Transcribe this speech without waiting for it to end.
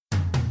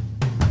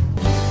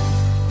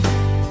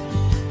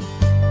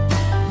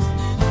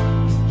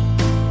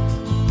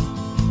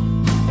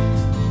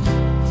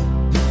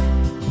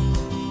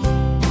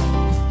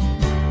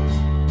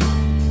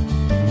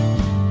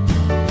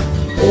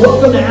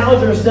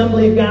Mauser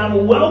Assembly of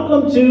God.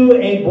 Welcome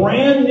to a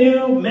brand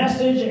new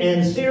message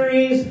and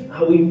series.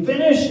 We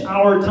finished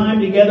our time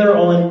together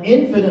on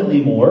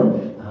Infinitely More.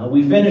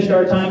 We finished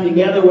our time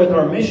together with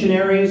our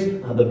missionaries,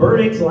 the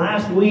Burdicks,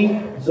 last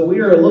week. So we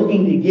are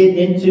looking to get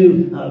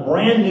into a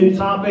brand new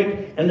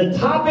topic. And the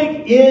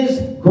topic is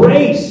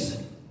grace.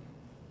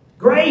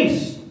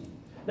 Grace.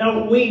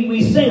 Now,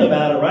 we sing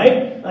about it,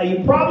 right?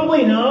 You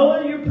probably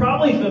know, you're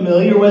probably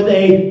familiar with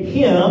a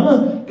hymn.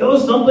 It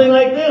goes something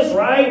like this,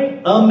 right?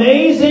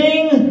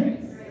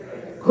 Amazing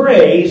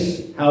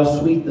grace, how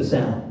sweet the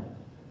sound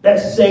that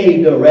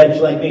saved a wretch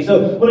like me.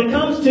 So when it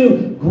comes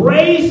to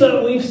grace,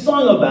 we've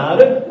sung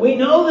about it. We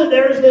know that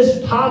there's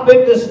this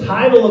topic, this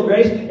title of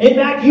grace. In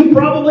fact, you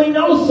probably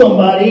know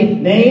somebody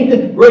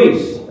named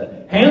Grace.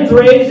 Hands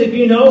raised if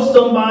you know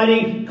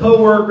somebody,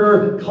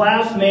 coworker,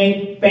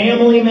 classmate,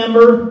 family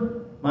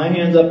member. My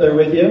hand's up there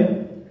with you.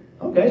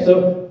 Okay,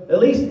 so at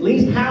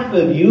least half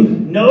of you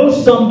know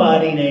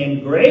somebody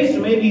named Grace, or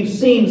maybe you've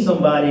seen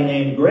somebody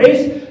named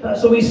Grace.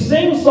 So we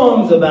sing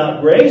songs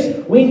about grace.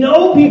 We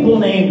know people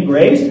named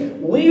Grace.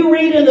 We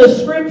read in the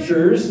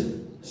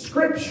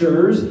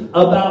scriptures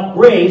about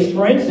grace.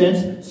 For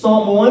instance,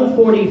 Psalm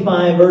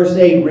 145 verse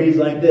 8 reads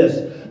like this: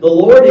 "The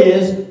Lord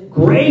is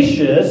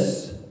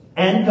gracious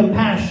and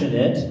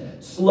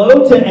compassionate,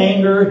 slow to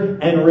anger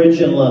and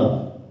rich in love."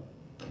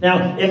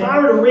 Now, if I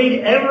were to read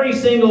every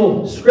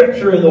single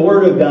scripture in the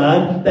Word of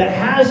God that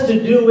has to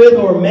do with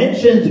or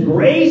mentions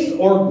grace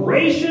or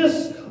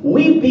gracious,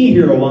 we'd be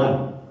here a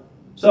while.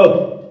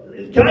 So,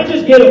 can I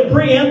just get a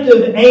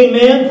preemptive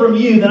amen from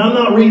you that I'm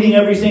not reading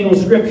every single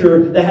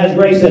scripture that has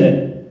grace in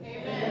it?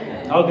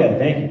 Amen. Okay,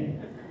 thank you.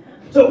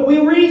 So, we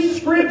read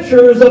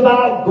scriptures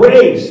about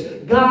grace.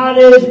 God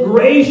is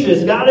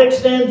gracious. God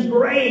extends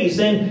grace.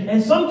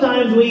 And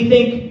sometimes we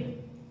think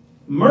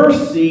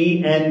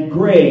mercy and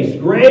grace.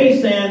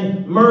 Grace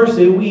and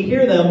mercy, we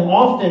hear them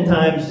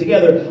oftentimes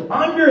together.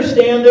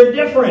 Understand they're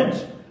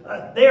different.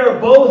 They are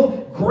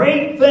both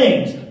great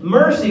things.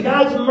 Mercy,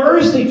 God's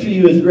mercy to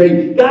you is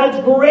great. God's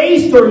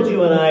grace towards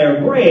you and I are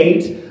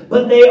great,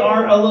 but they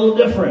are a little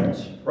different,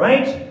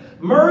 right?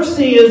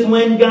 Mercy is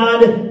when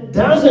God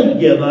doesn't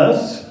give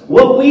us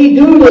what we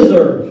do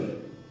deserve,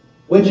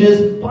 which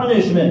is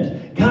punishment.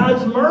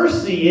 God's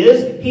mercy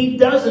is He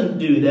doesn't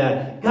do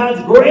that.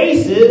 God's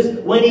grace is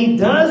when He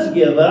does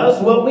give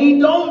us what we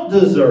don't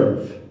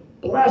deserve.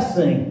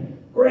 Blessing,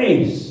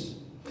 grace.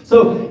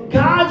 So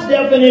God's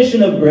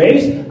definition of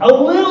grace, a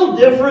little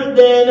different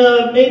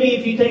than maybe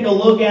if you take a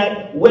look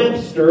at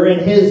Webster and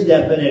his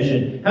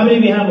definition. How many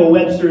of you have a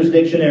Webster's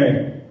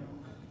dictionary?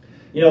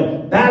 You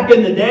know, back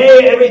in the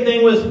day,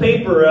 everything was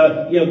paper.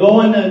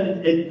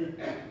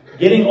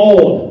 Getting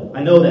old.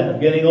 I know that. I'm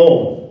getting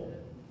old.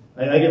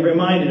 I get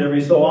reminded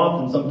every so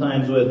often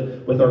sometimes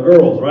with our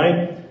girls,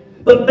 right?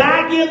 But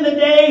back in the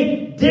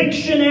day,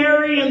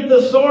 dictionary and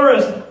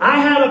thesaurus, I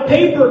had a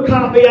paper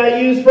copy I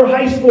used for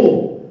high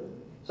school.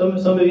 Some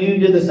of you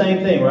did the same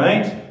thing,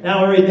 right?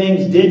 Now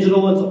everything's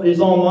digital, it's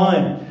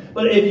online.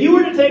 But if you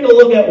were to take a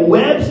look at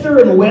Webster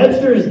and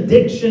Webster's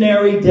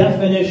dictionary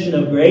definition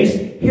of grace,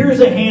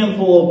 here's a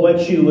handful of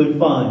what you would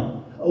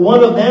find.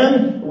 One of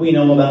them, we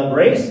know about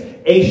grace,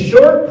 a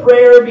short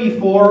prayer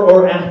before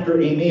or after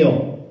a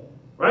meal.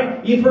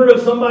 Right? You've heard of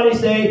somebody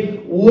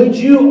say, would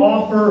you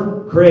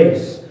offer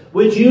grace?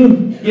 Would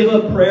you give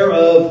a prayer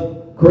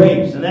of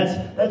grace? And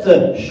that's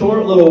a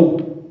short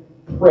little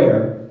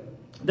prayer.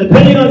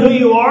 Depending on who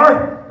you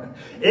are,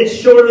 it's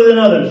shorter than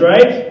others,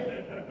 right?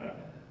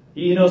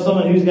 You know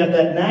someone who's got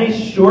that nice,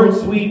 short,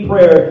 sweet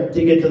prayer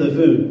to get to the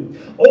food.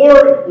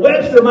 Or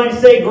Webster might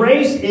say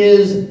grace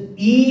is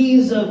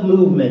ease of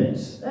movement.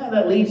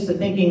 That leads to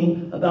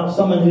thinking about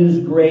someone who's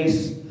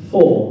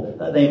graceful.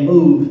 They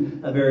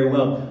move very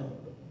well.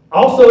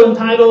 Also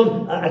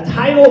entitled, a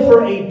title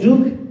for a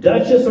duke,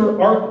 duchess,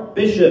 or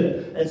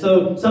archbishop. And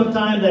so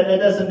sometimes that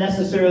doesn't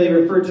necessarily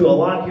refer to a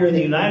lot here in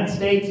the United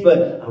States,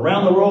 but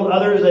around the world,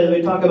 others, they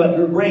talk about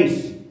your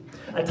grace.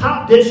 A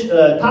top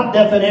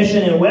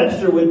definition in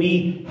Webster would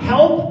be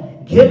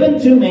help given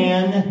to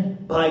man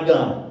by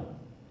God.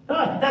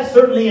 That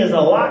certainly is a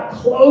lot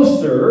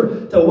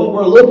closer to what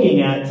we're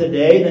looking at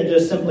today than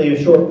just simply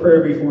a short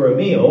prayer before a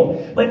meal.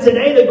 But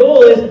today the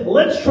goal is,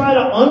 let's try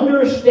to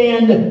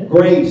understand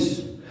grace.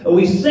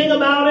 We sing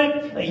about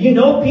it. You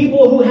know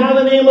people who have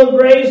a name of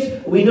grace.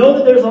 We know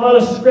that there's a lot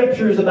of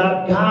scriptures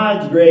about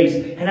God's grace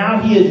and how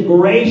He is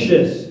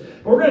gracious.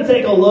 We're going to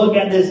take a look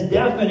at this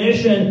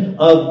definition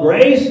of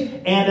grace.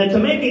 And to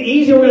make it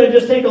easy, we're going to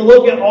just take a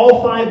look at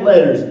all 5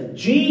 letters.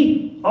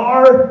 G-R-A-C-E.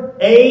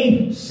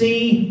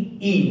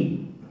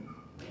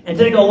 And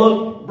take a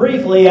look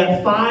briefly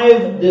at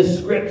 5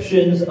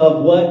 descriptions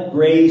of what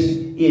grace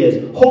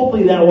is.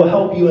 Hopefully that will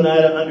help you and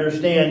I to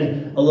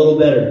understand a little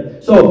better.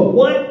 So,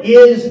 what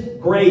is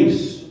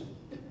grace?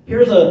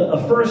 Here's a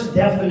first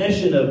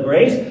definition of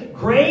grace.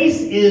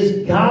 Grace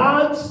is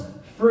God's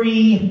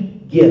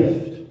free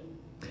gift.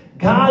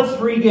 God's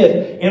free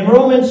gift. In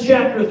Romans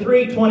chapter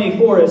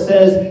 3:24, it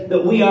says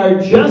that we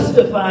are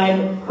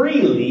justified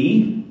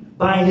freely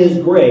by His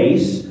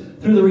grace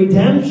through the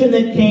redemption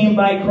that came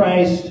by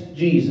Christ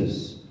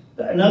Jesus.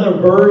 Another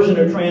version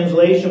or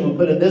translation would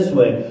put it this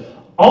way.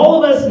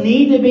 All of us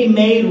need to be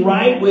made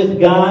right with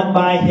God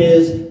by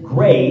His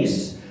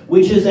grace,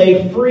 which is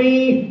a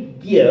free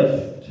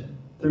gift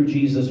through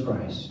Jesus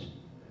Christ.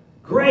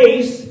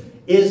 Grace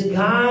is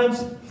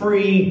God's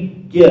free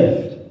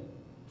gift.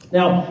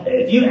 Now,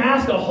 if you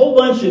ask a whole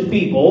bunch of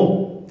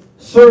people,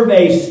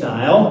 survey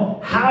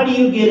style, how do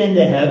you get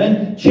into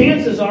heaven?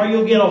 Chances are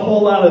you'll get a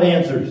whole lot of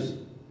answers.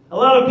 A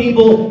lot of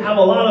people have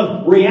a lot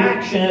of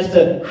reaction as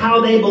to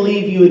how they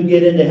believe you would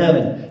get into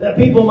heaven. That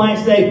people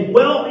might say,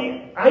 well,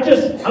 I'm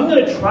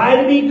going to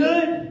try to be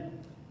good.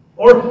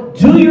 Or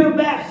do your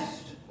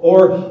best.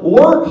 Or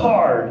work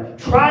hard.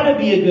 Try to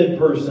be a good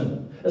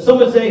person. Some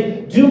would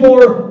say, do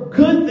more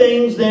good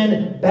things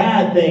than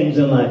bad things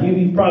in life.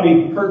 You've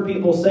probably heard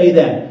people say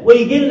that. Well,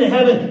 you get into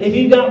heaven if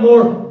you've got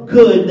more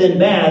good than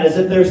bad, as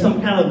if there's some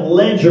kind of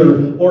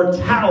ledger or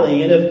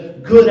tally. And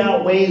if good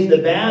outweighs the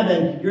bad,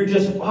 then you're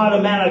just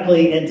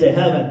automatically into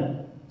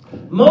heaven.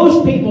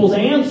 Most people's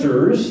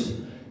answers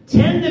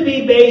tend to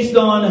be based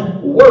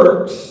on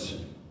works,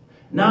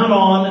 not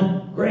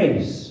on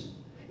grace.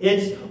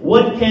 It's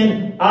what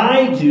can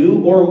I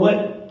do, or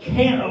what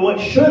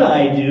should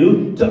I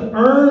do to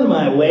earn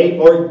my way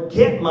or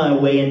get my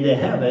way into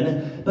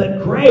heaven?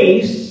 But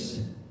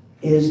grace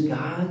is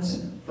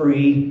God's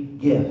free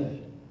gift.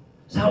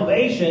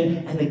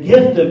 Salvation and the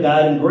gift of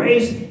God and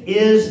grace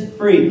is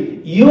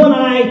free. You and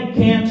I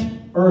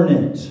can't earn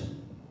it.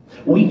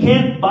 We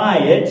can't buy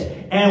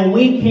it, and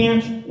we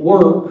can't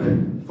work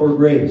for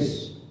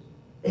grace.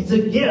 It's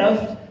a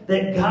gift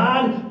that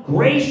God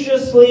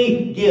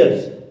graciously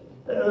gives.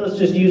 Let's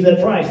just use that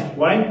twice,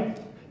 right?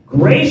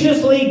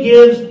 Graciously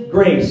gives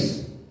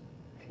grace.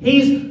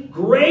 He's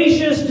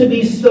gracious to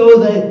bestow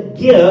the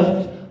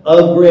gift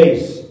of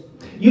grace.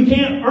 You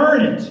can't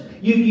earn it.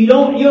 You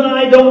and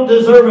I don't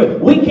deserve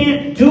it. We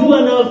can't do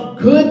enough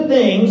good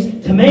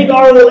things to make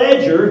our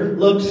ledger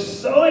look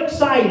so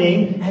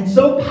exciting and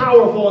so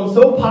powerful and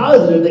so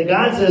positive that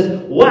God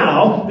says,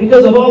 wow,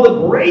 because of all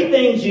the great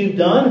things you've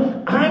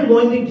done, I'm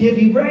going to give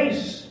you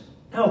grace.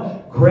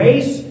 Now,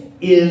 grace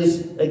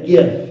is a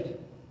gift.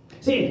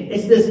 See,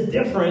 it's this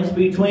difference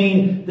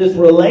between this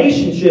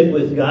relationship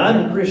with God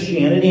and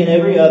Christianity and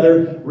every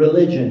other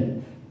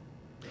religion.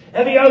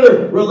 Every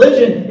other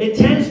religion, it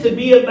tends to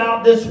be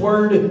about this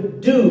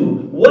word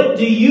do. What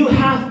do you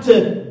have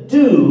to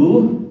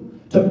do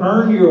to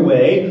earn your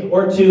way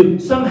or to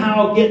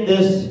somehow get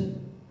this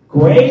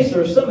grace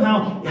or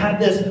somehow have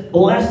this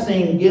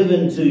blessing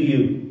given to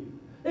you?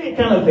 It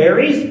kind of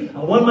varies.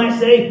 One might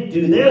say,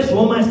 do this.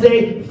 One might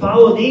say,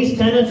 follow these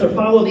tenets or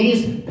follow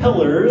these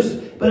pillars.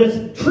 But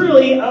it's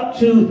truly up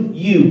to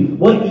you.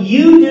 What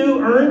you do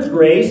earns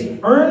grace,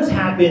 earns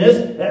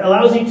happiness, that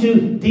allows you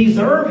to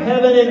deserve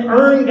heaven and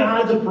earn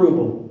God's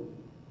approval.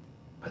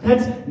 But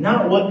that's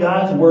not what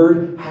God's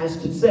Word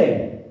has to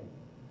say.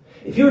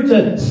 If you were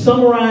to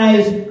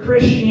summarize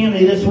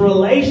Christianity, this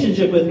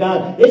relationship with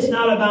God, it's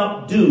not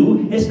about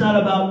do. It's not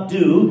about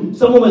do.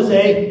 Someone would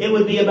say it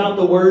would be about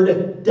the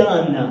word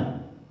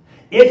done.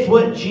 It's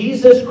what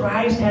Jesus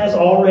Christ has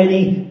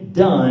already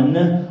done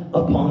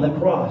upon the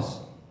cross.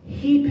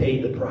 He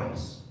paid the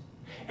price.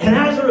 And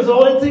as a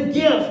result, it's a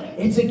gift.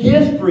 It's a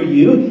gift for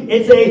you.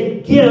 It's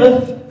a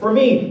gift for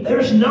me.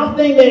 There's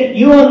nothing that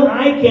you and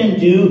I can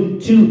do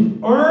to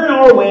earn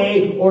our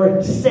way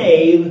or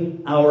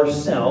save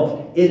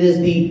ourselves. It is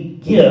the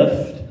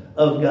gift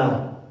of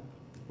God.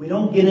 We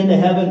don't get into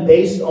heaven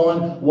based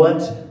on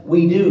what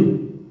we do.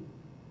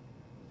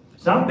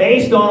 It's not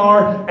based on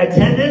our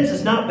attendance.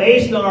 It's not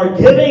based on our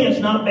giving.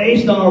 It's not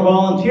based on our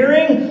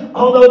volunteering.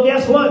 Although,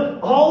 guess what?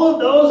 All of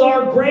those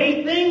are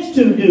great things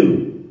to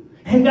do.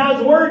 And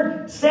God's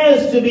Word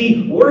says to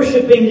be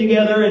worshiping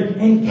together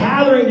and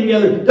gathering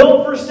together.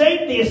 Don't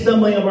forsake the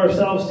assembling of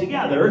ourselves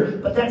together.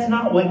 But that's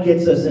not what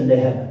gets us into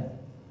heaven.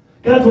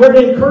 God's Word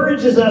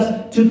encourages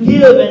us to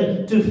give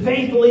and to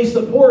faithfully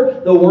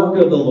support the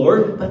work of the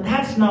Lord. But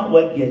that's not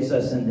what gets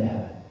us into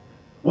heaven.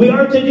 We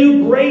are to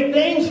do great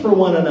things for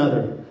one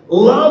another.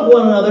 Love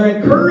one another,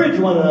 encourage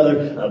one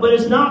another. But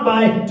it's not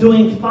by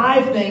doing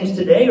 5 things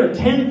today or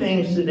 10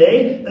 things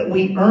today that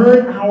we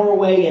earn our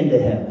way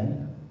into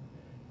heaven.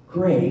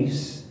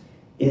 Grace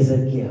is a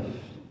gift.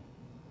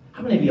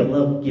 How many of you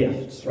love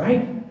gifts,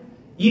 right?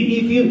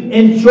 If you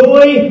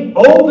enjoy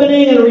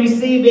opening and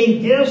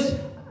receiving gifts,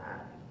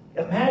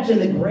 imagine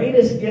the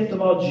greatest gift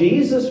of all,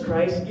 Jesus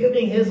Christ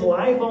giving His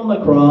life on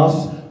the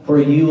cross for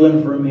you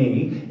and for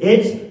me.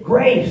 It's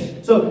grace.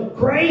 So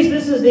grace,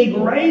 this is the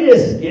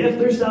greatest gift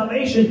through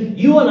salvation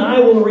you and I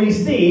will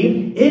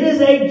receive. It is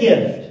a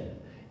gift.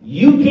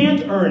 You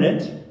can't earn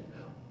it.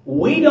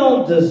 We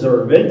don't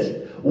deserve it.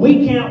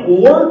 We can't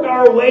work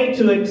our way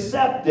to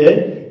accept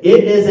it.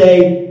 It is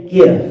a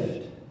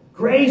gift.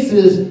 Grace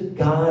is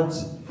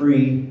God's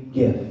free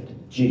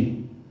gift.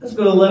 G. Let's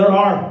go to the letter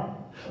R.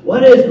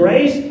 What is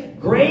grace?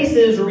 Grace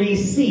is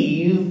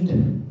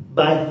received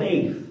by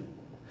faith.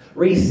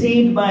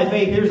 Received by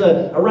faith. Here's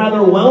a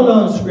rather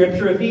well-known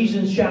scripture,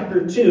 Ephesians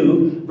chapter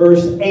 2,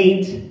 verse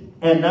 8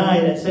 and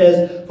 9, it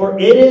says, "For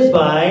it is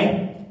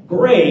by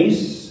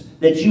grace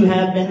that you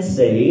have been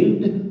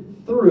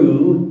saved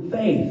through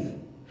faith.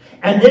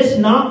 And this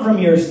not from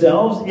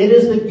yourselves, it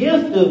is the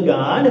gift of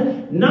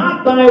God,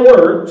 not by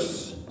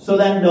works, so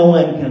that no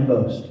one can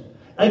boast."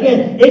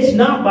 Again, it's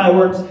not by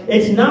works.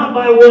 It's not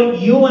by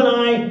what you and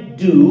I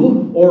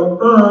do or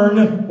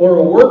earn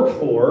or work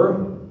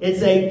for.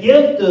 It's a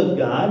gift of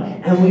God,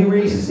 and we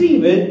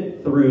receive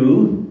it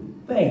through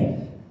faith.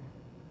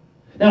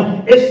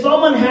 Now, if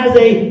someone has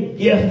a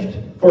gift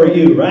for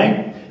you,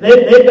 right?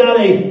 They've got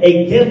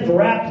a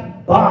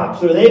gift-wrapped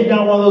box, or they've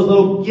got one of those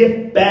little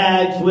gift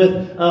bags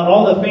with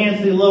all the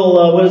fancy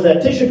little,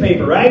 tissue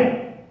paper,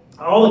 right?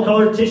 All the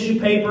colored tissue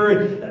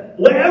paper.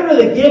 Whatever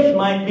the gift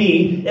might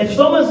be, if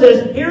someone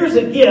says, "Here's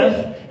a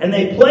gift," and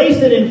they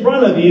place it in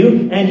front of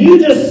you, and you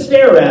just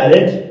stare at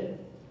it,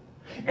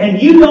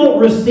 and you don't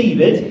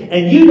receive it,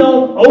 and you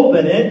don't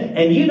open it,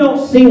 and you don't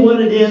see what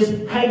it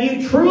is, have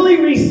you truly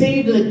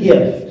received the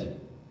gift?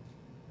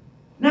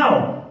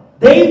 No.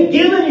 They've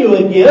given you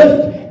a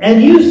gift,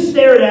 and you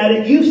stared at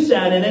it, you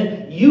sat in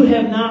it, you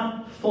have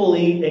not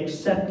fully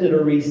accepted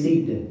or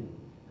received it.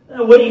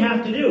 Now, what do you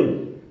have to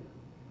do?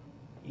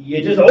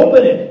 You just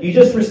open it. You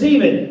just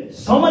receive it.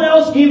 Someone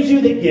else gives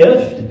you the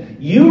gift.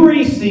 You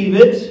receive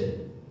it.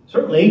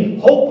 Certainly,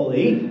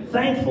 hopefully,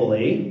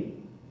 thankfully.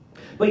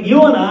 But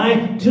you and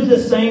I do the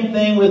same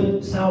thing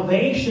with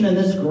salvation and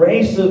this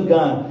grace of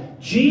God.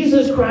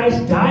 Jesus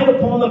Christ died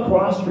upon the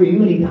cross for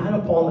you, and He died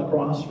upon the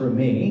cross for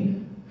me.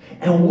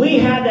 And we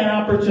had that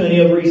opportunity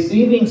of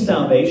receiving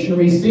salvation,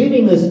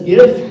 receiving this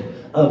gift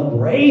of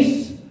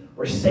grace.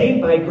 We're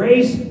saved by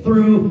grace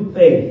through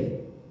faith.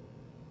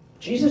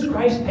 Jesus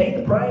Christ paid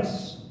the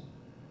price.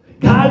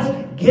 God's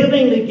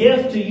giving the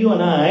gift to you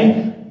and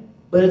I,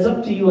 but it's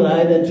up to you and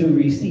I then to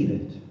receive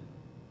it.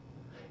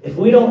 If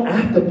we don't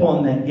act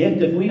upon that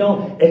gift, if we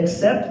don't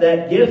accept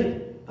that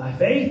gift by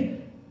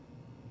faith,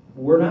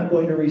 we're not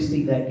going to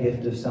receive that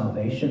gift of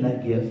salvation,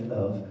 that gift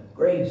of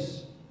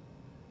grace.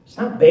 It's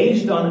not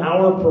based on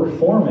our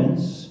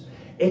performance.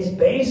 It's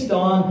based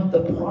on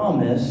the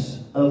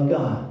promise of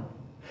God.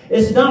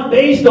 It's not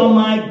based on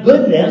my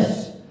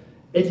goodness.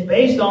 It's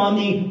based on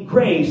the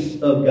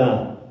grace of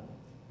God.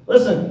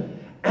 Listen,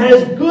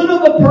 as good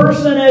of a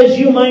person as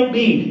you might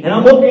be, and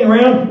I'm looking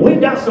around,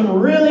 we've got some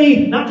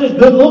really, not just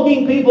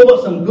good-looking people,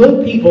 but some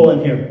good people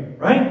in here,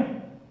 right?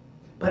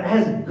 But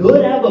as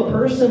good of a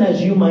person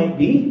as you might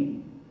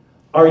be,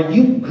 are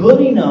you good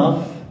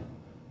enough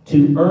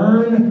to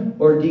earn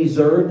or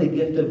deserve the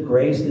gift of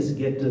grace, this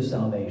gift of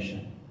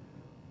salvation?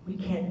 We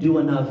can't do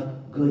enough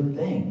good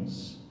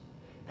things.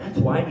 That's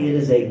why it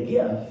is a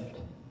gift.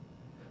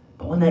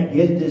 But when that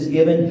gift is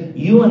given,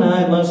 you and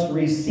I must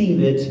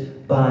receive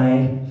it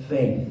by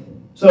faith.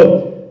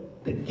 So,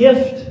 the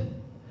gift,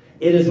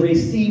 it is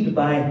received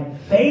by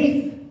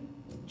faith,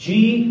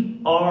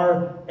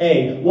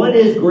 G-R-A. What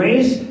is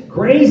grace?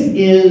 Grace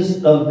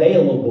is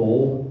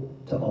available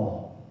to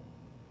all.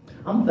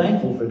 I'm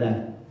thankful for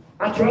that.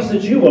 I trust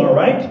that you are,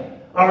 right?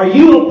 Are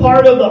you a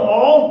part of the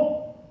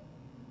all?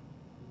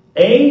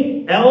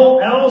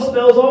 A-L-L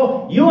spells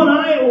all. You and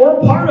I, we're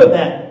part of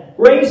that.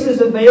 Grace is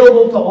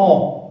available to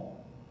all.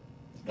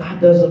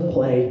 God doesn't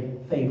play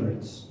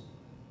favorites.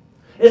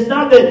 It's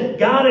not that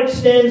God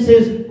extends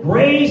His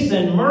grace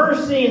and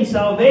mercy and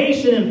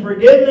salvation and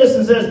forgiveness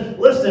and says,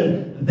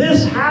 "Listen,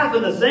 this half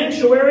of the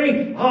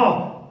sanctuary,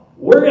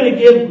 we're going to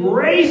give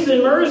grace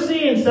and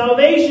mercy and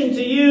salvation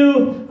to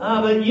you,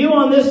 but you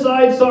on this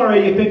side,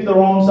 sorry, you picked the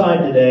wrong side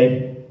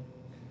today.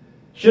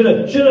 Should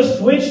have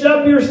switched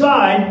up your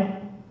side."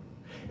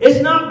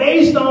 It's not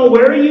based on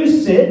where you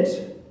sit.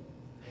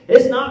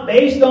 It's not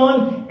based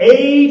on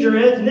age or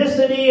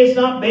ethnicity. It's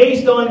not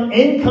based on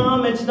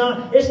income. It's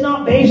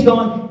not based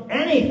on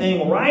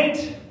anything, right?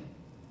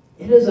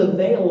 It is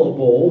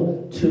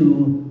available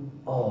to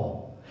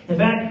all. In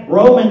fact,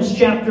 Romans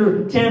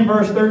chapter 10,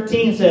 verse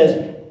 13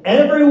 says,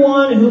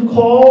 "Everyone who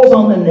calls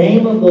on the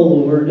name of the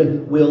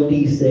Lord will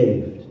be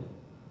saved."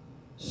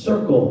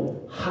 Circle,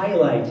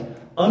 highlight,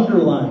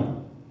 underline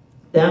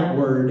that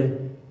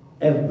word,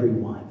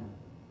 everyone.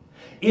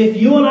 If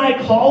you and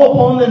I call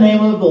upon the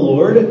name of the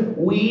Lord,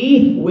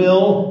 we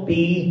will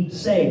be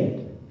saved.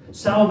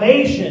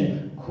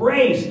 Salvation,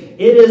 grace,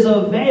 it is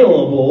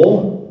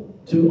available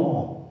to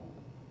all.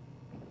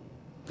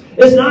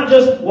 It's not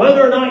just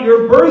whether or not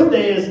your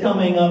birthday is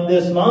coming up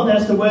this month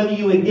as to whether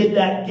you would get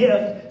that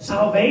gift.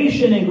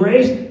 Salvation and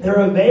grace, they're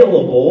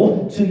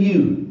available to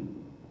you.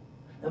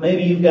 Now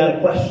maybe you've got a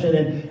question,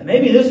 and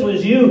maybe this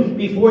was you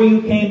before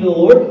you came to the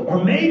Lord,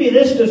 or maybe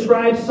this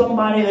describes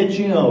somebody that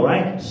you know,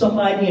 right?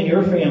 Somebody in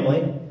your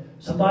family,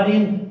 somebody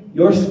in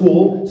your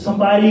school,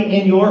 somebody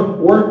in your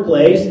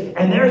workplace,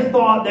 and their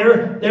thought,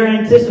 their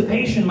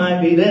anticipation might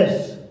be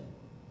this: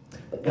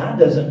 but God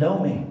doesn't know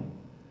me.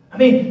 I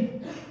mean,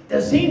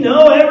 does He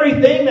know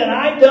everything that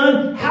I've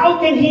done? How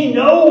can He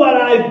know what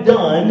I've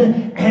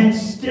done and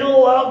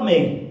still love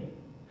me?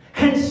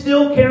 And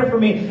still care for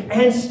me,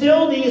 and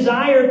still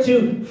desire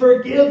to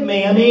forgive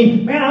me? I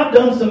mean, man, I've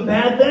done some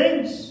bad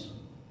things.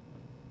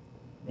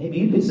 Maybe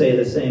you could say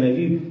the same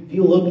if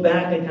you looked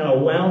back and kind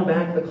of wound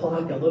back the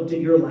clock and looked at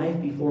your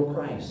life before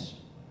Christ.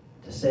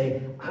 To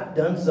say, I've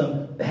done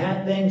some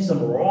bad things,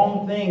 some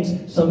wrong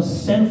things, some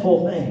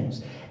sinful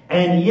things.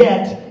 And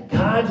yet,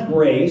 God's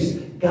grace,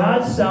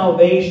 God's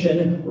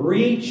salvation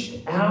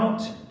reached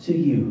out to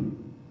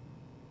you.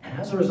 And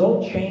as a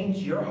result, changed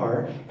your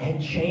heart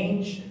and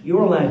changed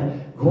your life.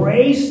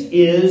 Grace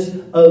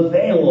is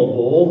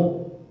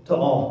available to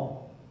all.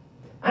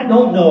 I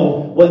don't know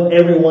what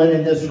everyone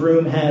in this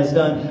room has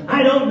done.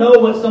 I don't know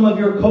what some of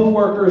your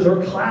coworkers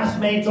or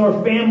classmates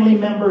or family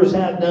members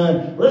have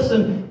done.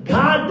 Listen,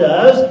 God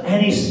does,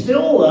 and He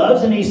still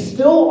loves, and He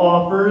still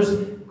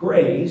offers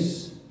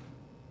grace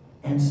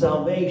and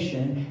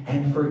salvation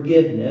and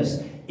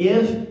forgiveness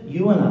if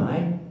you and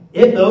I,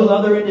 if those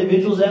other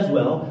individuals as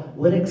well,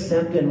 would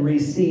accept and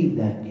receive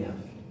that gift.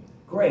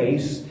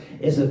 Grace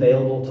is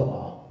available to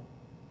all.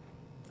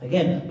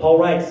 Again, Paul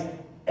writes,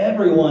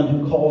 everyone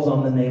who calls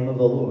on the name of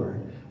the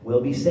Lord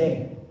will be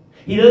saved.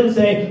 He doesn't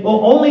say,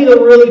 well, only the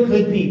really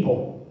good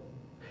people.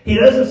 He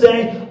doesn't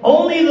say,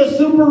 only the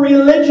super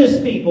religious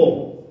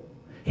people.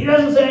 He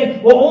doesn't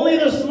say, well, only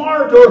the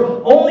smart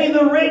or only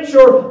the rich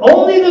or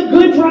only the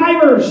good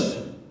drivers.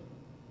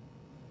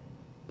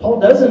 Paul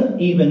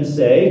doesn't even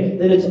say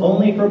that it's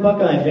only for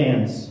Buckeye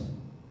fans.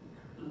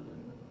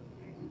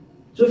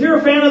 So if you're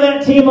a fan of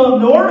that team up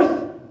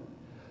north,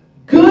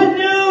 good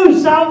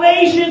news,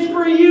 salvation's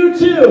for you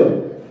too.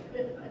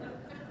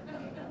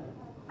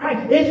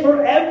 Right? It's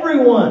for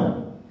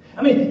everyone.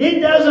 I mean,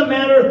 it doesn't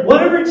matter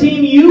whatever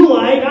team you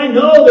like. I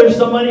know there's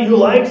somebody who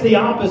likes the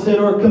opposite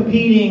or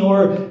competing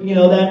or,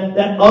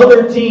 that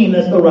other team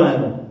that's the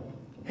rival.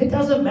 It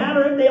doesn't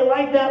matter if they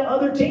like that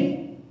other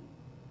team.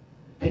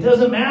 It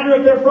doesn't matter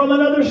if they're from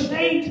another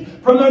state,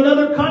 from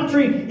another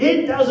country.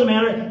 It doesn't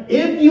matter.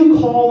 If you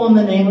call on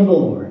the name of the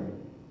Lord,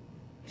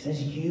 He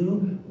says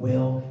you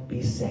will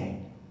be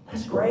saved.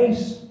 That's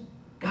grace.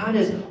 God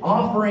is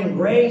offering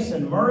grace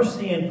and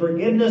mercy and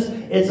forgiveness.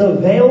 It's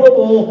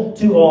available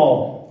to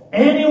all.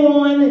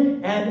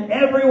 Anyone and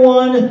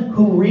everyone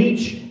who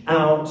reach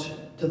out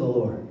to the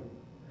Lord.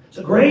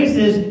 So grace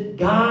is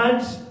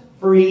God's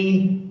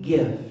free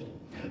gift.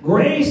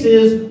 Grace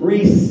is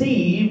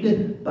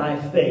received by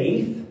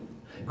faith.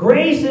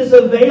 Grace is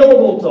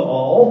available to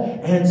all.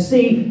 And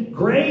see,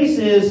 grace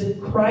is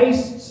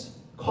Christ's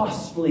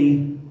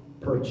costly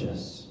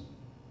purchase.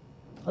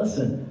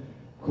 Listen,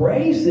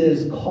 grace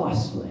is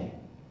costly.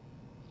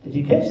 Did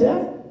you catch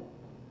that?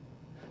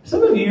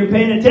 Some of you, you're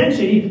paying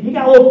attention. You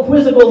got a little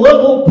quizzical look, a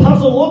little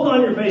puzzled look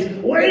on your face.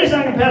 Wait a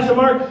second, Pastor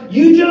Mark.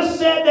 You just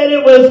said that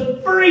it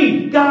was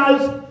free.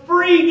 God's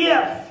free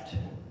gift.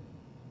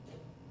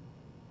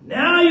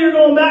 Now you're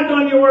going back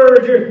on your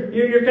words.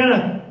 You're kind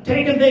of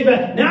taking things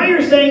back. Now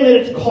you're saying that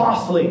it's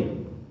costly.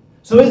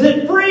 So is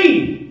it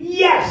free?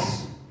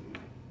 Yes.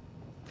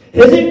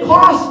 Is it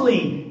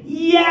costly?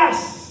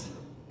 Yes.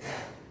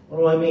 What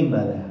do I mean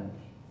by that?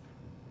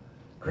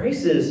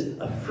 Grace is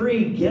a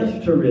free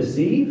gift to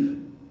receive.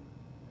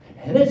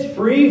 And it's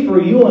free for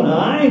you and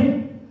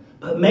I.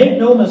 But make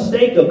no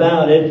mistake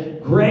about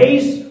it,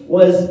 grace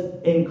was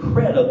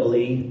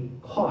incredibly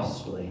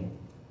costly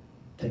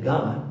to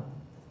God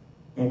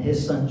and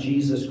His Son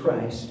Jesus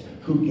Christ,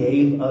 who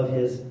gave of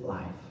His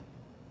life.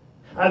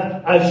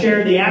 I've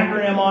shared the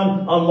acronym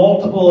on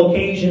multiple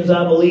occasions,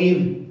 I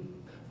believe.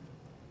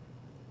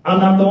 I'm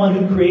not the one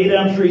who created it.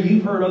 I'm sure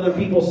you've heard other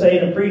people say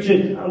it and preach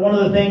it. One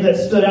of the things that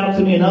stood out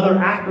to me, another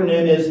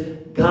acronym,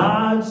 is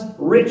God's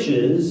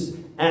riches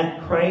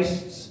at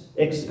Christ's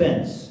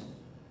expense.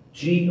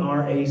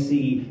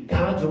 GRAC.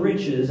 God's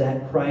riches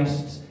at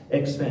Christ's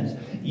expense.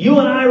 You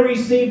and I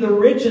receive the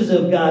riches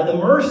of God, the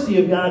mercy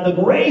of God,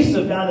 the grace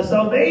of God, the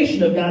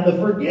salvation of God, the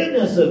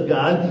forgiveness of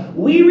God.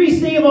 We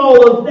receive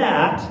all of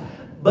that,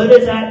 but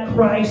it's at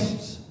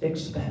Christ's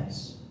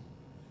expense.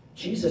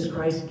 Jesus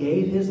Christ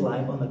gave His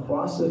life on the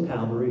cross of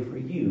Calvary for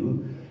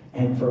you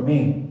and for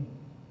me.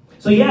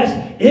 So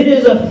yes, it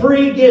is a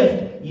free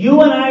gift.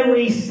 You and I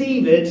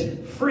receive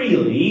it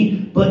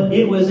freely, but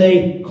it was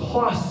a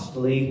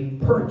costly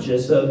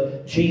purchase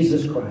of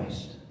Jesus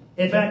Christ.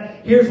 In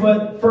fact, here's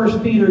what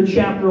 1 Peter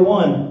chapter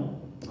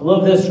 1, I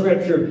love this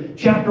scripture,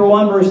 chapter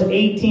 1 verse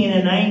 18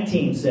 and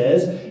 19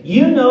 says,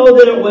 you know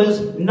that it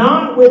was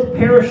not with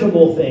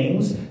perishable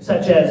things,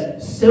 such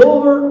as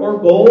silver or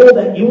gold,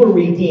 that you were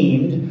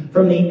redeemed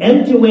from the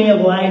empty way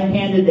of life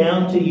handed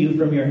down to you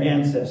from your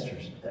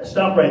ancestors.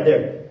 Stop right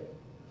there.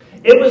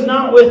 It was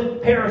not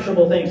with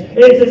perishable things.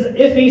 It's as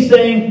if He's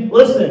saying,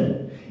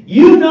 listen,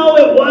 you know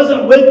it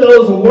wasn't with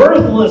those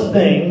worthless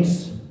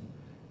things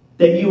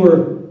that you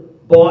were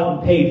bought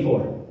and paid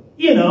for.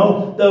 You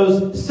know,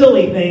 those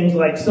silly things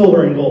like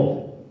silver and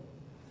gold.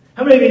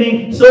 How many of you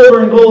think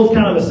silver and gold is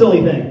kind of a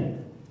silly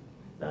thing?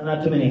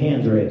 Not too many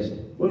hands raised.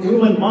 We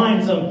wouldn't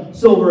mind some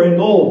silver and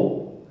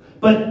gold.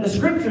 But the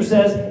scripture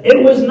says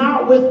it was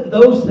not with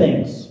those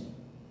things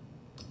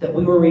that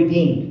we were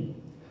redeemed.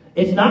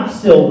 It's not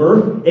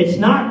silver. It's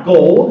not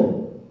gold.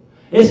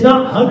 It's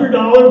not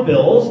 $100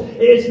 bills.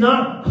 It's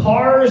not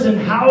cars and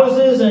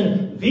houses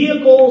and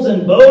vehicles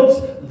and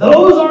boats.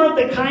 those aren't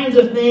the kinds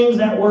of things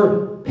that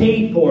were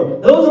paid for.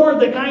 Those aren't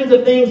the kinds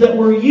of things that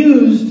were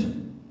used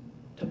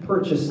to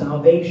purchase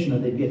salvation or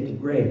the gift of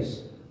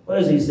grace. What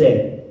does he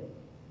say?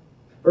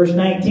 Verse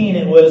 19,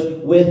 it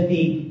was with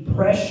the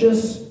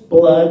precious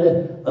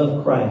blood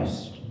of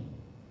Christ,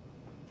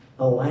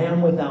 a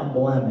lamb without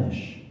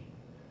blemish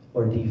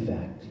or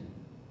defect.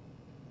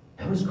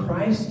 It was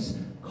Christ's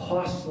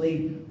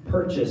costly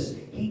purchase.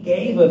 He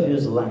gave of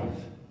his life.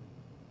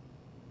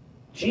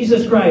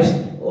 Jesus Christ,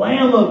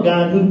 Lamb of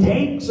God, who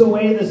takes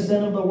away the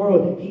sin of the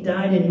world. He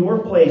died in your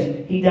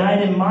place. He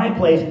died in my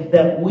place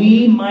that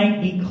we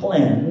might be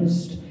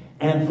cleansed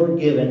and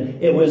forgiven.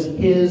 It was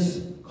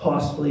his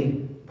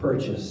costly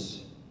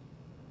purchase.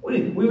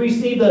 We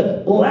receive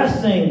the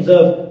blessings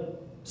of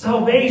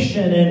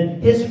salvation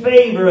and his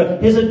favor,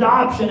 his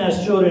adoption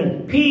as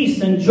children,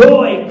 peace and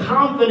joy,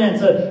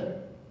 confidence,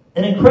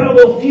 an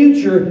incredible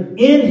future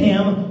in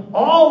him.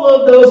 All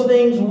of those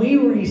things we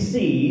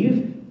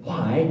receive.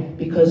 Why?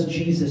 Because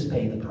Jesus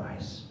paid the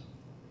price.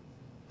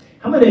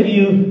 How many of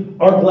you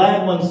are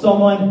glad when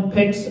someone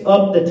picks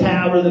up the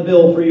tab or the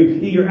bill for you?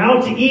 You're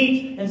out to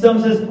eat and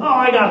someone says, "Oh,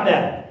 I got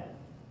that."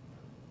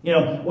 You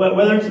know,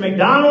 whether it's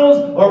McDonald's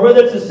or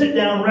whether it's a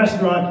sit-down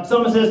restaurant,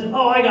 someone says,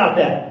 "Oh, I got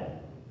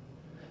that."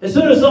 As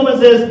soon as someone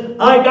says,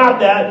 "I got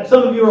that,"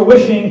 some of you are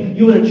wishing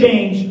you would have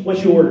changed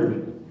what you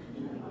ordered.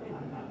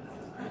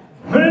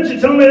 Why didn't you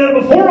tell me that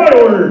before I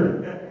ordered?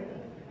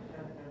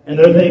 And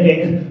they're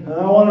thinking,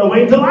 I wanted to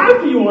wait until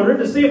after you ordered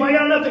to see if I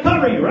got enough to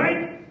cover you,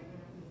 right?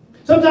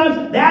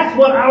 Sometimes that's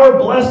what our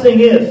blessing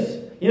is.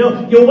 You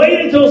know, you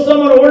wait until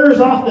someone orders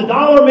off the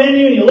dollar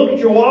menu and you look at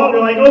your wallet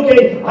and you're like,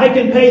 okay, I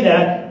can pay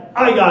that.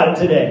 I got it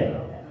today.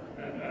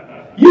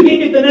 You can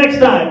get the next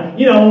time,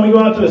 you know, when we go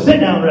out to a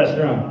sit-down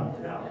restaurant.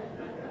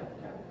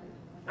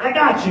 I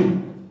got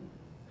you.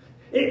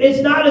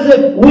 It's not as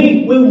if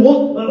we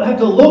have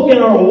to look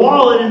in our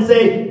wallet and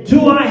say,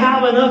 do I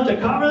have enough to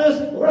cover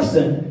this?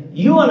 Listen.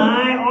 You and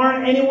I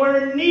aren't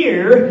anywhere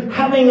near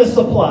having the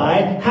supply,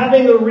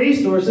 having the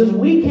resources.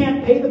 We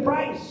can't pay the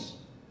price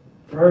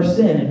for our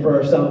sin and for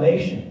our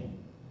salvation.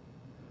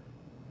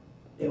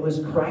 It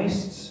was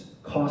Christ's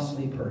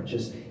costly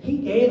purchase. He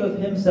gave of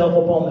himself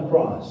upon the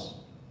cross.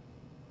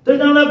 There's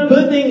not enough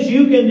good things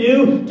you can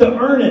do to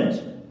earn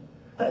it.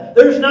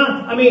 There's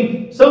not,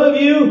 some of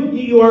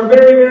you are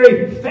very,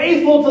 very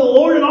faithful to the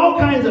Lord in all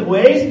kinds of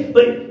ways,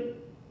 but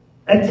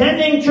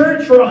attending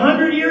church for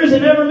 100 years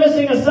and never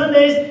missing a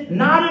Sunday is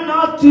not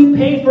enough to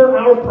pay for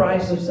our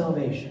price of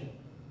salvation.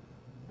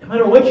 No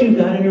matter what you've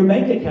got in your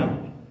bank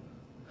account,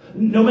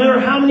 no matter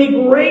how many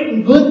great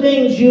and good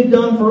things you've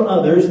done for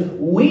others,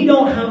 we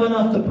don't have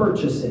enough to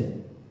purchase it.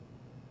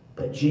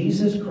 But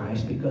Jesus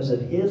Christ, because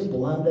of his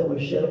blood that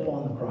was shed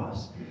upon the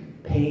cross,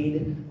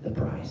 paid the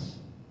price.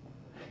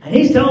 And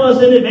he's telling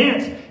us in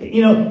advance,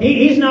 you know,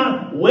 he's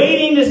not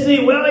waiting to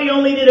see, well, you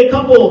only did a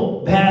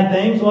couple bad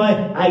things. Well,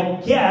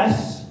 I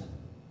guess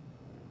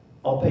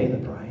I'll pay the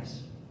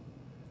price.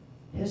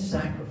 His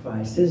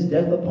sacrifice, his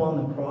death upon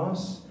the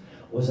cross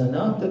was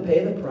enough to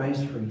pay the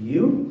price for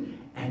you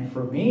and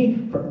for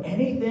me, for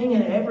anything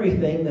and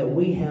everything that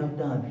we have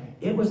done.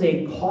 It was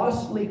a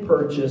costly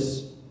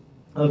purchase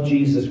of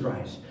Jesus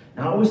Christ.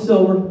 Not with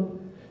silver,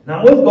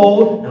 not with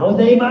gold, not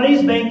with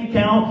anybody's bank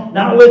account,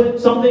 not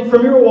with something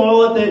from your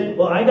wallet that,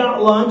 well, I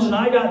got lunch and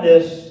I got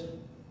this.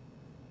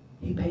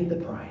 He paid the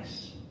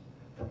price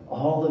for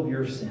all of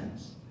your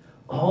sins,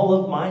 all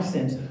of my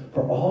sins,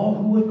 for all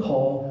who would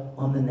call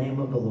on the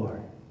name of the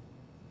Lord.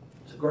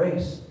 It's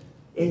grace.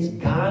 It's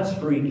God's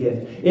free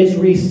gift. It's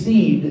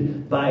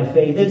received by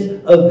faith.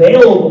 It's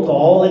available to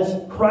all.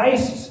 It's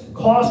Christ's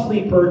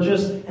costly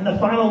purchase. And the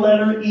final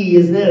letter, E,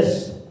 is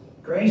this.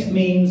 Grace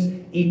means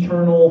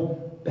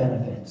eternal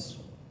benefits.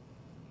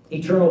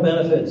 Eternal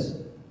benefits.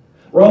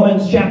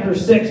 Romans chapter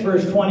 6,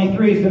 verse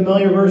 23,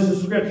 familiar verse of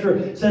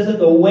Scripture, says that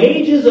the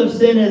wages of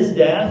sin is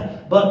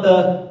death, but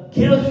the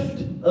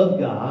gift of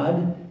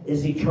God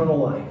is eternal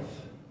life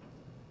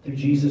through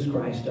Jesus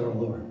Christ our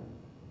Lord.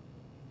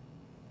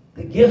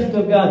 The gift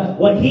of God,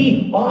 what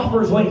he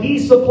offers, what he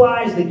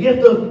supplies, the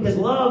gift of his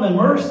love and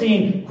mercy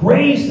and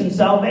grace and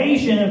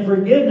salvation and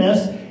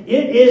forgiveness,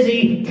 it is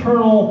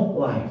eternal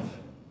life.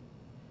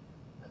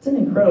 It's an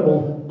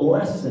incredible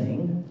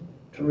blessing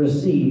to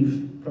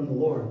receive from the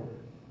Lord.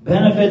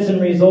 Benefits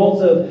and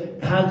results of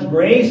God's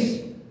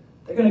grace,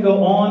 they're going to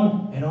go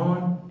on and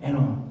on and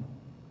on.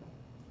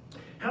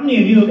 How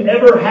many of you have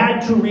ever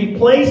had to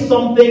replace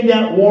something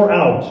that wore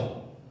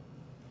out?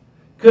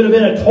 Could have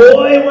been a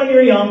toy when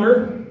you're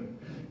younger,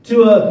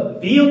 to a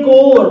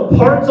vehicle or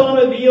parts on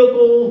a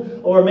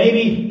vehicle, or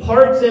maybe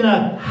parts in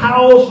a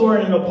house or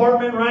in an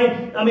apartment,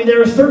 right?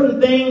 There are certain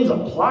things,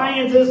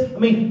 appliances.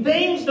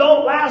 Things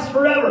don't last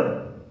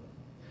forever.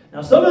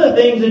 Now, some of the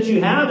things that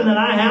you have and that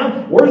I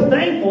have, we're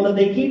thankful that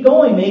they keep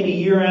going maybe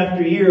year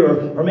after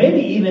year, or maybe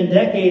even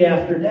decade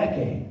after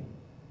decade.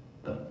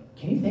 But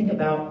can you think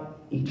about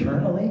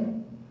eternally?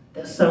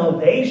 That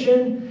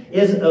salvation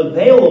is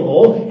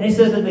available. And he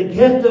says that the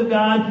gift of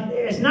God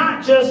is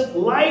not just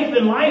life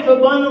and life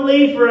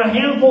abundantly for a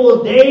handful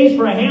of days,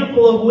 for a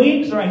handful of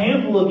weeks, or a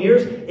handful of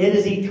years. It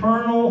is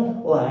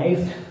eternal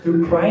life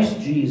through Christ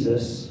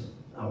Jesus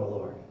our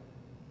Lord.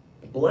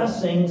 The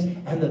blessings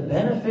and the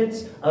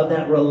benefits of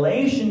that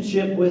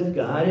relationship with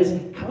God is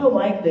kind of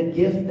like the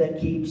gift that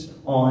keeps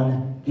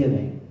on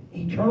giving.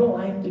 Eternal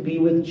life to be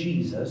with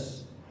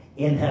Jesus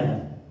in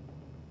heaven.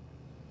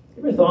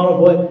 You ever thought of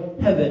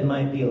what heaven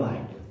might be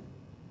like?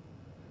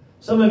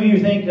 Some of you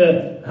think,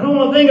 I don't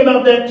want to think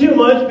about that too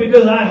much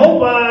because I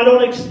hope I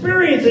don't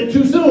experience it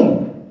too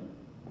soon.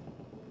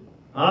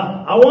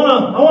 I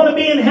want to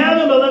be in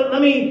heaven, but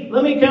let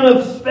me kind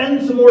of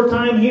spend some more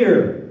time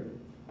here.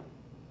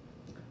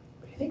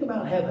 But you think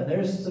about heaven,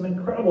 there's some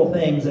incredible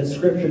things that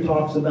Scripture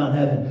talks about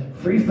heaven.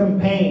 Free from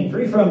pain,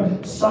 free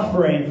from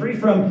suffering, free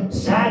from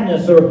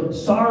sadness or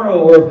sorrow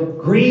or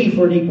grief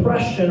or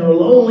depression or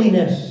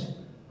loneliness.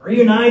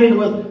 Reunited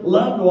with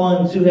loved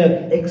ones who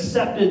have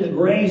accepted the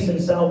grace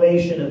and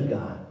salvation of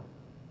God.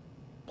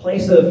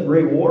 Place of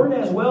reward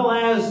as well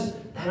as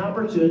that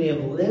opportunity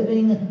of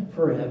living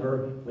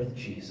forever with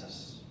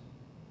Jesus.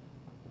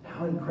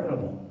 How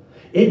incredible.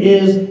 It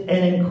is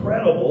an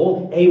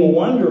incredible, a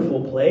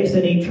wonderful place,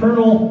 an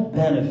eternal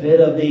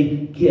benefit of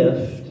the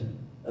gift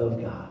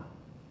of God.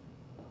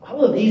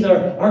 All of these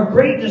are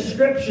great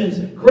descriptions,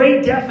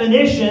 great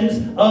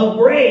definitions of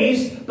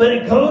grace, but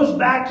it goes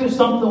back to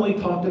something we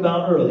talked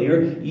about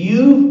earlier.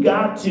 You've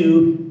got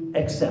to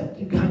accept.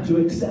 You've got to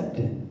accept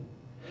it.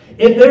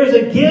 If there's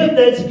a gift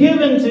that's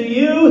given to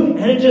you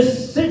and it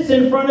just sits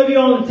in front of you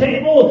on the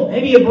table,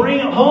 maybe you bring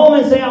it home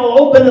and say, I'll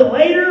open it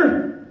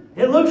later.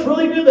 It looks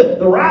really good.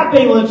 The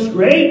wrapping looks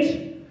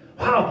great.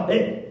 Wow,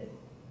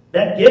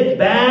 that gift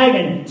bag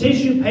and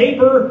tissue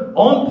paper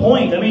on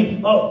point. I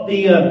mean,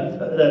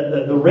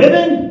 the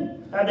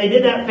ribbon, they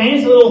did that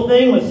fancy little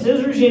thing with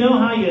scissors. You know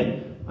how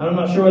I'm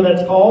not sure what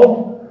that's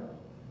called.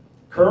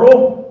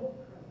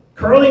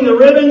 Curling the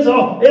ribbons.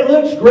 Oh, it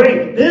looks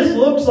great. This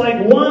looks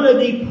like one of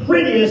the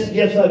prettiest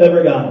gifts I've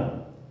ever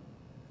gotten.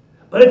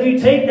 But if you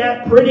take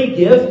that pretty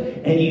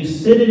gift and you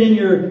sit it in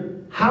your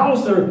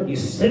house or you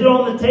sit it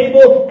on the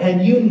table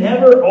and you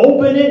never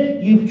open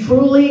it, you've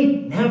truly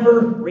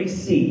never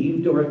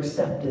received or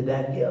accepted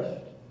that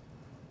gift.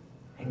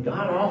 And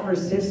God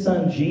offers His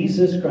Son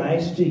Jesus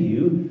Christ to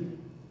you.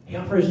 He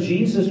offers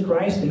Jesus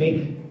Christ to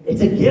me.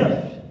 It's a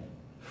gift,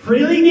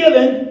 freely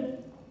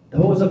given,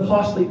 though it was a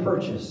costly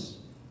purchase.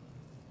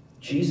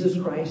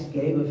 Jesus Christ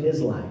gave of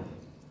His life.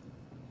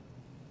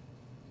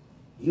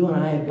 You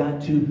and I have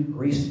got to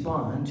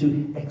respond,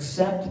 to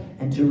accept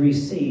and to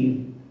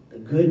receive the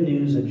good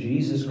news of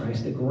Jesus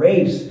Christ, the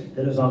grace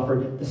that is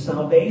offered, the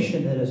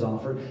salvation that is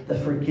offered, the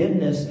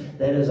forgiveness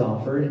that is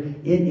offered.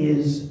 It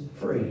is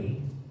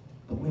free,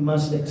 but we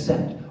must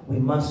accept. We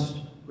must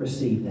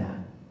receive that.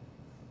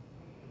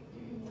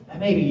 And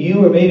maybe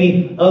you or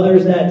maybe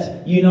others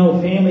that you know,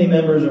 family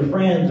members or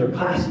friends or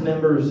class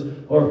members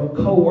or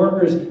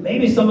co-workers,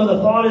 maybe some of the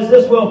thought is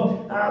this,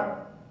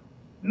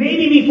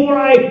 maybe before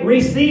I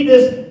receive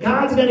this,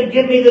 God's going to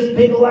give me this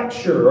big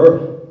lecture,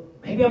 or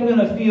maybe I'm going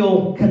to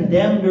feel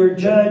condemned or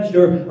judged,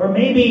 or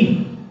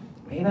maybe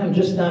I'm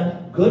just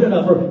not good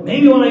enough, or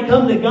maybe when I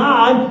come to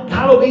God,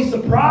 God will be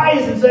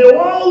surprised and say,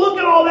 whoa, look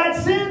at all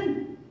that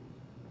sin.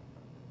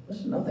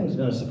 Listen, nothing's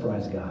going to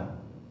surprise God.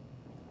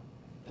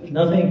 There's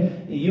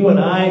nothing you and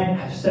I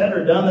have said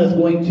or done that's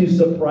going to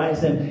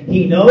surprise Him.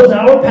 He knows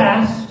our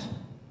past.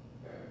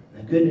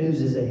 The good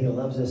news is that He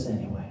loves us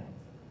anyway.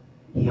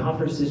 He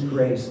offers His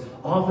grace,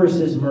 offers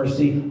His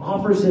mercy,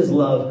 offers His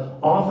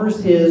love,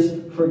 offers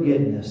His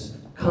forgiveness.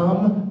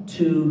 Come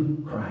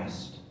to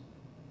Christ.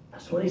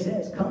 That's what He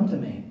says. Come to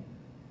me.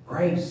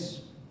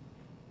 Grace.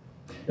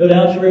 No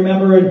doubt you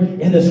remember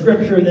in the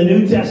Scripture, in the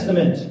New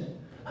Testament,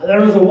 there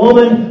was a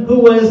woman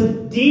who was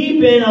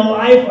deep in a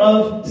life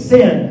of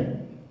sin.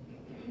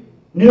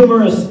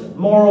 Numerous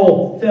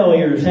moral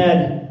failures,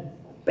 had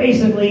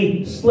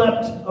basically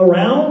slept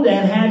around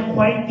and had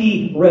quite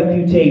the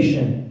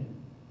reputation.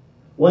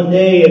 One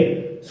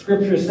day,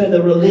 Scripture said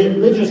the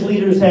religious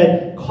leaders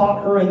had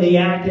caught her in the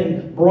act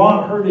and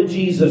brought her to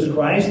Jesus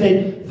Christ.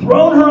 They'd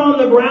thrown her on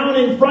the ground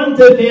in front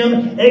of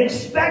Him,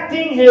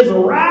 expecting His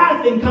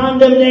wrath and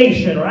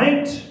condemnation,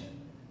 right?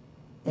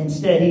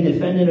 Instead, He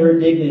defended her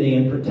dignity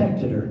and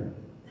protected her.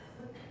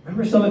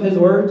 Remember some of His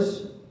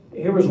words?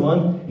 Here was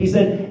one. He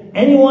said,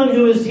 anyone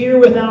who is here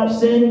without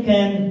sin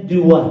can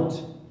do what?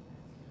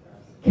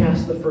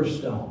 Cast the first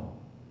stone.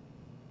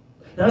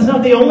 Now, that's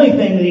not the only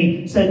thing that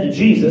He said to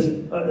Jesus,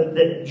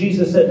 that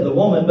Jesus said to the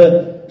woman,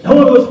 but no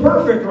one was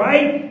perfect,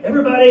 right?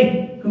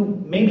 Everybody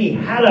who maybe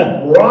had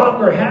a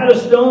rock or had a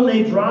stone,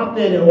 they dropped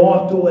it and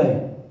walked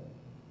away.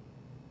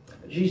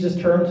 But Jesus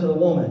turned to the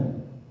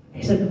woman.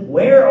 He said,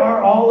 where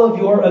are all of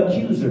your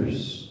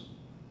accusers?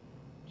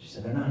 She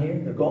said, they're not here,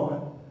 they're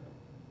gone.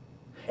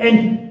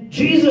 And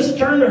Jesus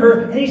turned to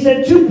her and He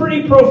said two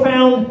pretty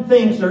profound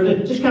things to her,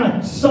 just kind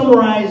of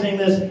summarizing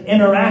this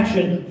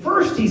interaction.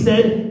 First, He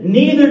said,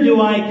 neither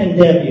do I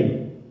condemn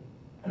you.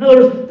 In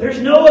other words,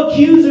 there's no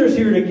accusers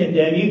here to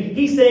condemn you.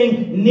 He's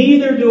saying,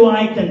 neither do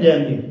I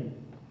condemn you.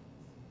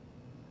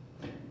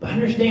 But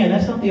understand,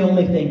 that's not the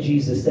only thing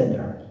Jesus said to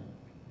her.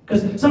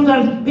 Because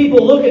sometimes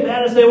people look at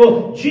that and say,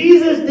 well,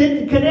 Jesus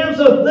didn't condemn,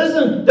 so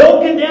listen,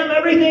 don't condemn.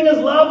 Everything is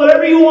love.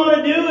 Whatever you want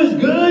to do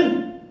is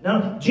good.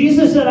 Now,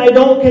 Jesus said, I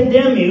don't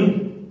condemn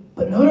you.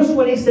 But notice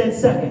what he said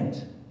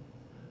second.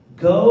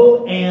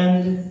 Go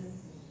and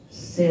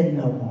sin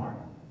no more.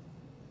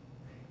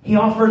 He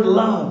offered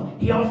love.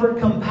 He offered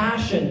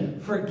compassion,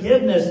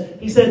 forgiveness.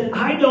 He said,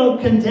 I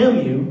don't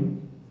condemn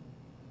you,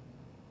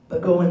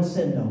 but go and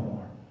sin no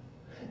more.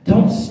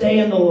 Don't stay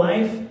in the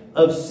life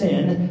of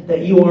sin that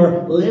you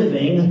are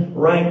living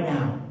right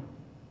now.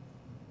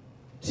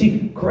 See,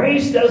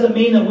 grace doesn't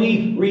mean that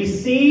we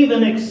receive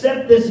and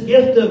accept this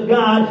gift of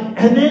God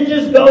and then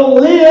just go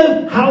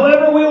live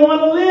however we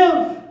want to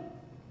live.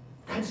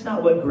 That's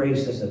not what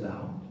grace is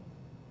about.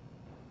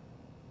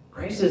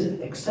 Grace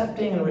is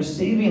accepting and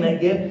receiving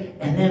that gift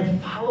and then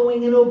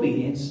following in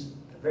obedience,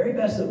 the very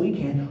best that we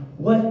can,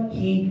 what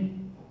he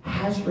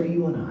has for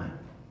you and I.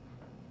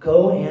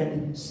 Go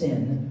and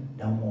sin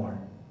no more.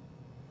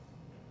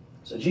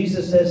 So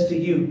Jesus says to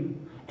you,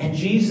 and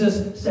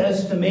Jesus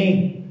says to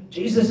me,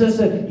 Jesus says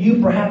to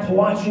you perhaps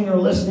watching or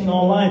listening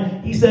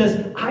online, he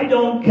says, I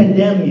don't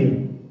condemn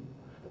you.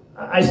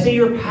 I see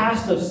your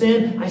past of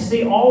sin. I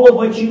see all of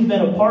what you've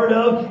been a part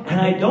of, and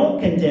I don't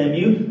condemn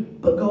you,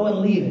 but go and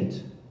leave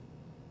it.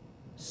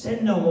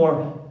 Sin no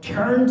more.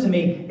 Turn to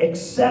me.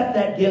 Accept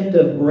that gift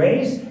of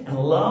grace and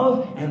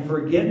love and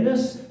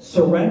forgiveness.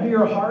 Surrender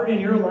your heart and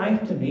your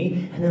life to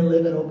me, and then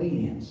live in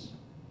obedience.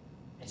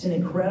 It's an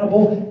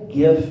incredible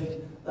gift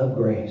of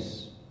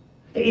grace.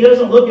 He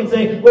doesn't look and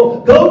say,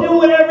 well, go do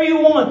whatever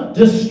you want.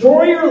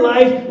 Destroy your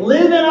life.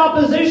 Live in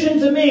opposition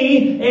to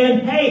me.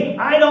 And hey,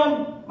 I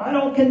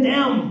don't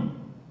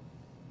condemn.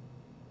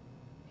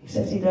 He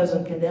says he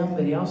doesn't condemn,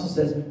 but he also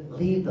says,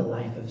 leave the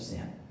life of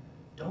sin.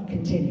 Don't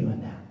continue in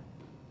that.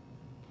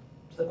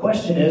 So the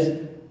question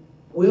is,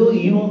 will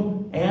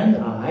you and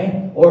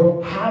I,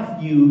 or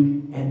have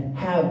you and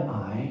have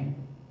I,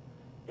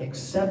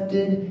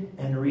 accepted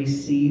and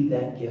received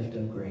that gift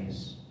of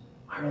grace?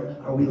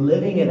 Are we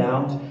living it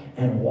out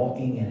and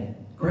walking in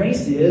it?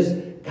 Grace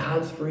is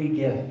God's free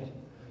gift.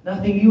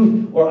 Nothing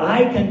you or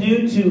I can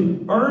do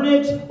to earn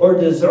it or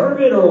deserve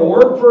it or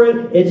work for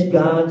it. It's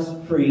God's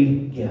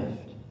free gift.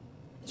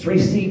 It's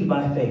received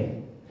by faith.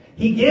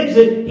 He gives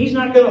it. He's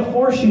not going to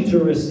force you to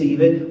receive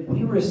it.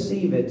 We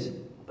receive it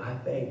by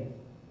faith.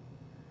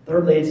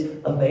 Thirdly,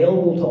 it's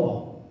available to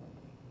all.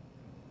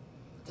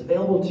 It's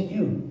available to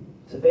you.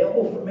 It's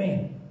available for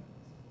me.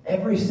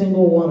 Every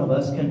single one of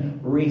us can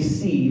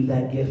receive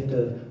that gift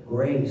of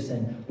grace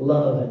and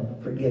love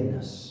and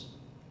forgiveness.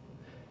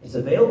 It's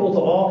available to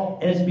all,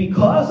 and it's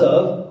because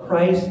of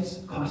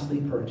Christ's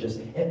costly purchase.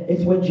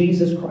 It's what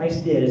Jesus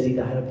Christ did as he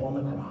died upon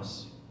the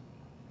cross.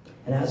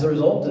 And as a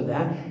result of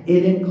that,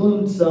 it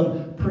includes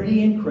some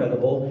pretty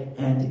incredible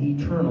and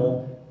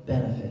eternal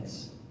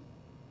benefits.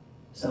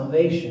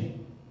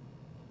 Salvation,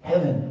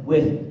 heaven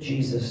with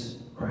Jesus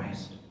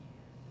Christ.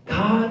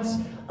 God's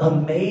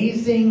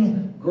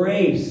amazing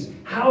grace.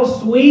 How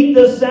sweet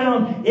the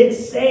sound. It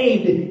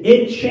saved,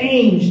 it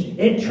changed,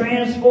 it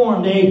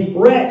transformed a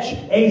wretch,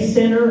 a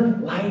sinner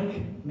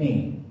like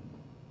me.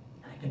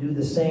 I can do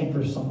the same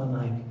for someone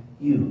like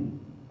you.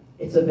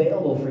 It's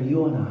available for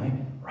you and I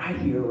right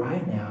here,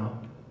 right now,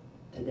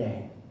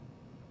 today.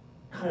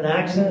 Not an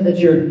accident that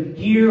you're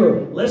here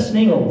or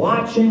listening or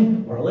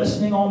watching or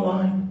listening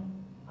online.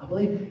 I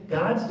believe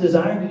God's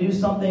desiring to do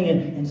something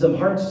in some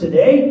hearts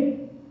today.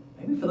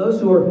 Maybe for those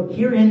who are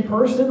here in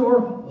person or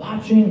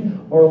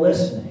watching or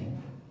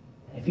listening.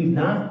 If you've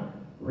not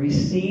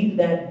received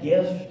that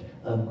gift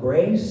of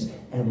grace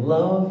and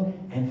love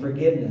and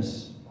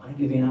forgiveness, I want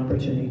to give you an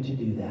opportunity to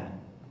do that.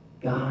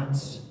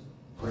 God's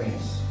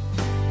grace.